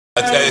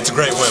It's a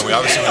great win. We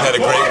had a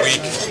great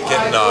week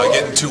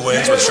getting 2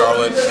 wins with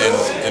Charlotte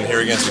and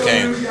here against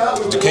Duquesne.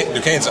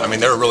 Duquesne's, I mean,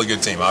 they're a really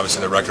good team.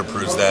 Obviously, their record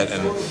proves that,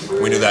 and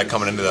we knew that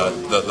coming into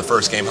the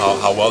first game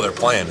how well they're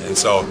playing. And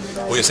so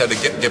we just had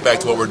to get back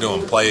to what we're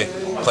doing, play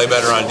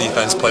better on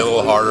defense, play a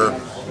little harder,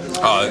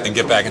 and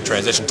get back in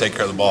transition, take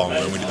care of the ball.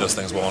 And we did those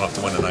things well enough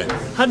to win tonight.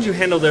 How did you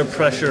handle their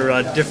pressure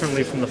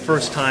differently from the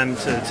first time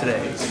to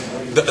today?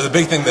 The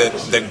big thing that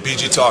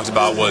BG talked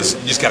about was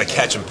you just got to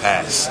catch and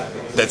pass.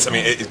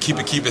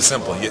 Keep it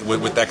simple.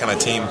 With that kind of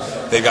team,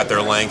 they've got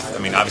their length.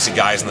 I mean, obviously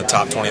guys in the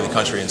top 20 in the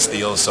country in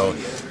steals. So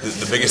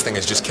the biggest thing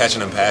is just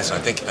catching and passing. I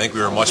think we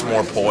were much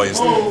more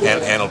poised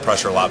and handled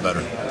pressure a lot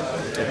better.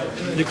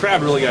 The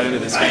crowd really got into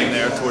this game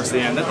there towards the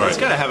end. That's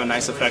got to have a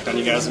nice effect on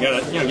you guys. It's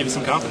got to give you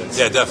some confidence.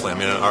 Yeah, definitely. I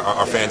mean,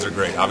 our fans are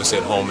great. Obviously,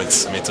 at home,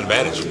 it's an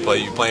advantage. You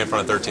play in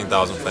front of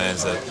 13,000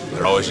 fans that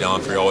are always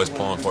yelling for you, always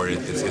pulling for you.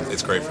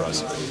 It's great for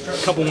us.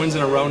 A couple wins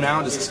in a row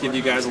now. Does this give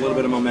you guys a little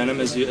bit of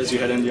momentum as you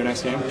head into your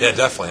next game? Yeah,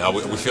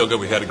 definitely. We feel good.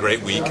 We've had a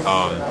great week,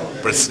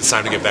 but it's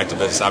time to get back to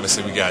business.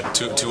 Obviously, we got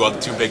two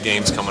big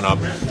games coming up.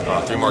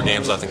 3 more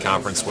games left in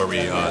conference where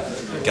we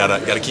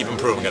gotta keep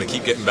improving. Got to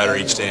keep getting better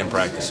each day in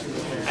practice.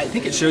 I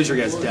think it shows your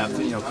guys' depth.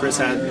 Chris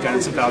got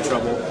in some foul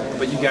trouble,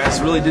 but you guys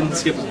really didn't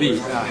skip a beat.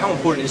 How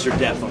important is your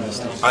depth on this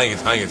team? I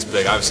think it's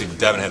big. Obviously,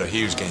 Devin had a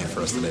huge game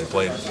for us today.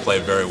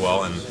 Played very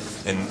well, and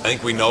I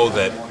think we know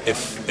that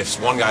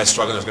if one guy's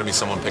struggling, there's going to be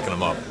someone picking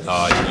him up.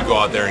 You go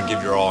out there and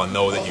give your all, and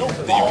know that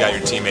you've got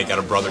your teammate, got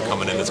a brother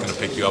coming in that's going to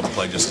pick you up and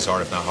play just as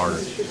hard, if not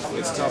harder.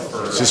 It's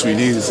just we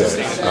needed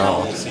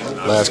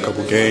that. Last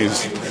couple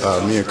games,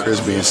 me and Chris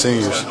being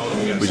seniors,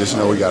 we just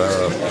know we got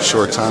a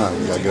short time.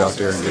 We got to get out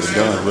there and get it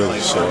done, really.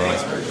 So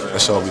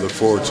that's all we look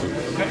forward to.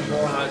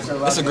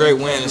 It's a great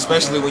win,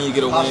 especially when you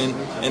get a win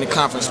in the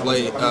conference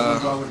play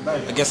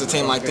against a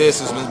team like this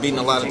who's been beating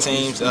a lot of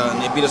teams,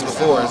 and they beat us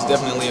before. It's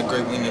definitely a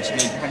great win that you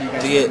need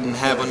to get and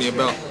have under your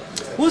belt.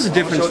 What was the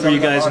difference for you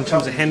guys in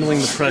terms of handling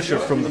the pressure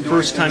from the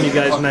first time you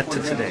guys met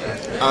to today?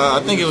 I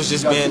think it was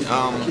just being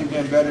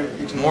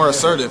more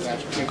assertive.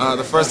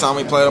 The first time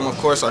we played them, of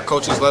course, our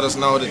coaches let us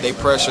know that they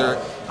pressure.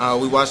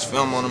 We watched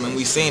film on them and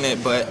we seen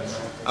it, but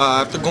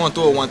after going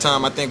through it one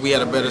time, I think we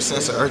had a better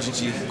sense of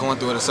urgency going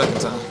through it a second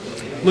time.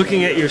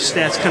 Looking at your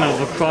stats kind of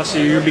across the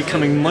year, you're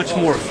becoming much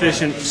more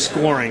efficient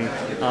scoring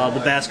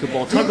the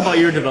basketball. Talk about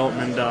your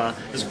development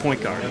as a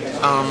point guard.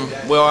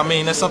 Well, I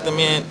mean, that's something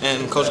me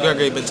and Coach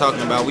Gregory have been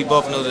talking about. We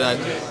both knew that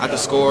I could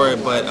score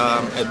it, but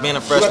at being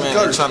a freshman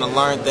and trying to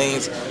learn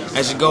things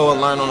as you go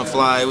and learn on the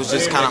fly, it was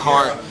just kind of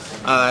hard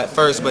at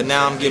first, but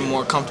now I'm getting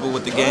more comfortable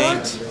with the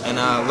game and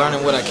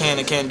learning what I can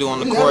and can't do on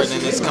the court,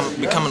 and it's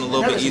becoming a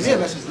little bit easier.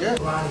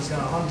 Ronnie's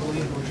done an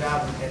unbelievable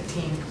job with that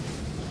team.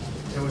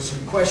 There was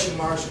some question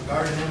marks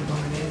regarding them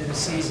coming into the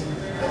season.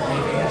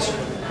 They've answered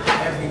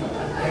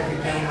every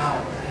game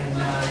out, and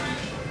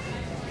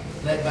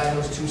led by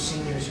those 2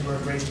 seniors who are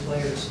great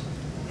players.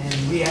 And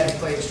we had to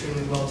play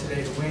extremely well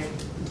today to win,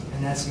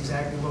 and that's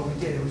exactly what we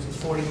did. It was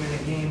a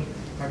 40-minute game.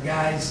 Our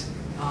guys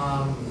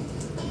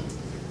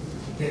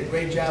did a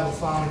great job of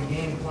following the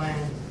game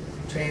plan,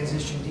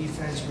 transition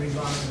defense,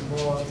 rebounding the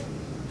ball,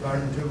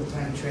 guarding dribble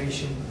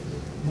penetration,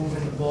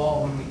 moving the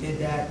ball. When we did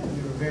that,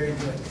 we were very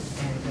good.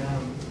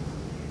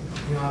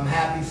 And I'm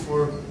happy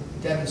for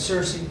Devin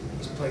Searcy.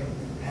 He's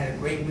had a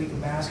great week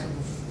of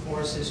basketball for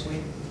us this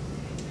week.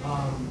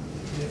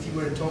 If you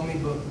would have told me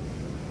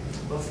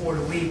before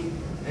the week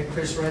that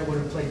Chris Wright would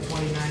have played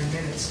 29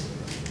 minutes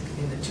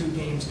in the 2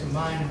 games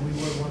combined and we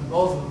would have won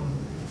both of them,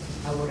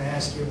 I would have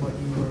asked you what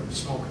you were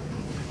smoking,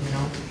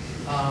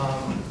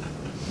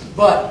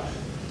 But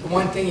the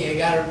one thing you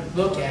got to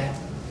look at,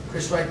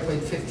 Chris Wright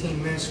played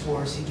 15 minutes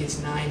for us. He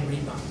gets 9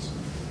 rebounds.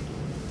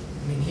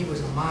 I mean, he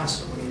was a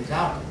monster when he was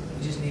out there.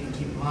 We just need to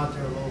keep him out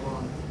there a little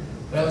longer.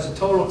 But it was a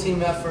total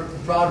team effort. We're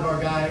proud of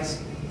our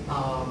guys.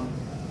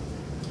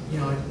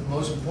 The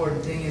most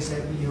important thing is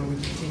that we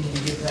continue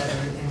to get better,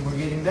 and we're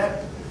getting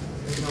better.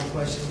 There's no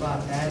question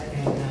about that.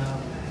 And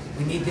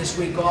we need this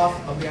week off.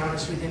 I'll be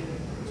honest with you.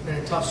 It's been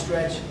a tough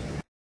stretch.